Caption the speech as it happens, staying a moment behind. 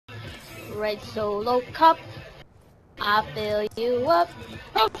red Solo cup. I fill you up.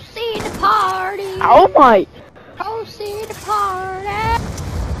 Proceed to party. Oh my! Proceed to party.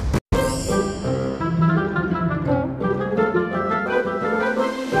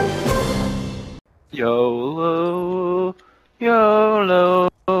 YOLO, YOLO,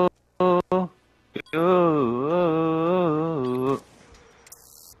 YOLO.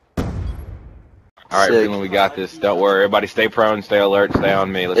 Alright, Freeland, we got this. Don't worry. Everybody stay prone, stay alert, stay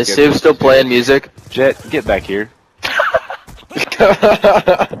on me. Let's Is get Steve this. still playing music? Jet, get back here.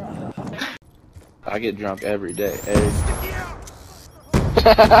 I get drunk every day.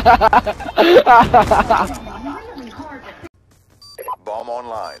 Bomb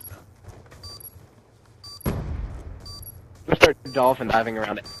online. Let's start dolphin diving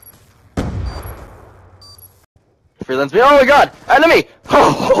around it. Freeland's me. Oh my god! Enemy!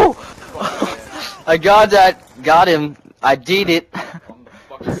 I got that. Got him. I did it.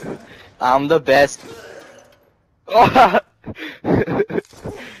 I'm the best.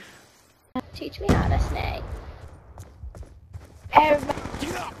 Teach me how to snake. Everybody.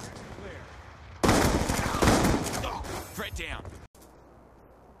 Get up! Threat down.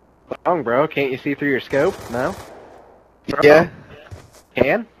 Wrong, bro. Can't you see through your scope? No? Yeah.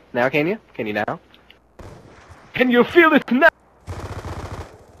 Can? Now can you? Can you now? Can you feel it now?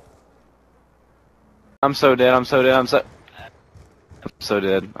 I'm so dead, I'm so dead, I'm so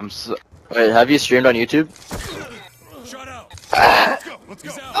dead. I'm so... Wait, have you streamed on YouTube? Shut up. Let's go. Let's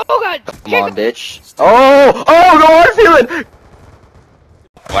go. Oh god! Come on, bitch. Oh! Oh, no, I'm feeling!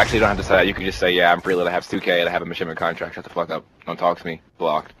 Well, actually, you don't have to say that. You can just say, yeah, I'm Freeland, I have 2K, and I have a shipment contract. Shut the fuck up. Don't talk to me.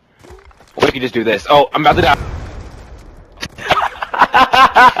 Blocked. Or we can just do this. Oh, I'm about to die.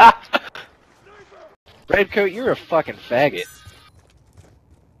 Redcoat, you're a fucking faggot.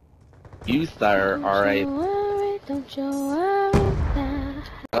 You, sir, are a... Don't you worry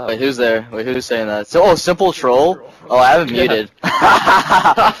about. Wait, who's there? Wait, who's saying that? So, oh, Simple Troll? Oh, I haven't muted.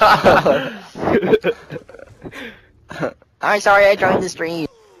 I'm sorry, I joined the stream.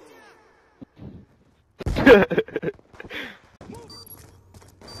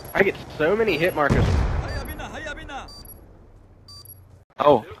 I get so many hit markers.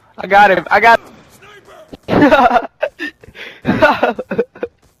 Oh, I got him. I got him.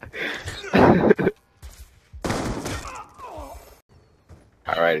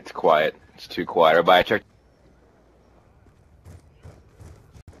 Alright, it's quiet. It's too quiet. Everybody check.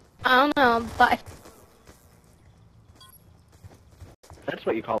 I don't know, but That's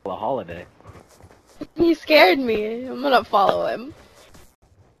what you call a holiday. he scared me. I'm gonna follow him.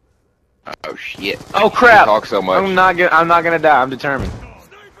 Oh shit. Oh crap! Talk so much. I'm not gonna die. I'm determined.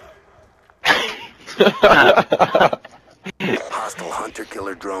 Hostile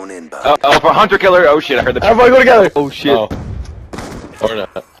hunter-killer drone inbound. Oh, for hunter killer. Oh shit! I heard the. Everybody go together! Oh shit. Oh. Or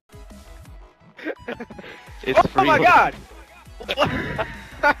not. It's Oh my god!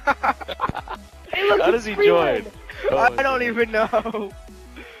 Hey, look, How it's does he Freeland. join? I don't even know.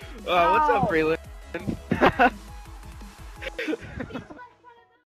 What's up, Freeland?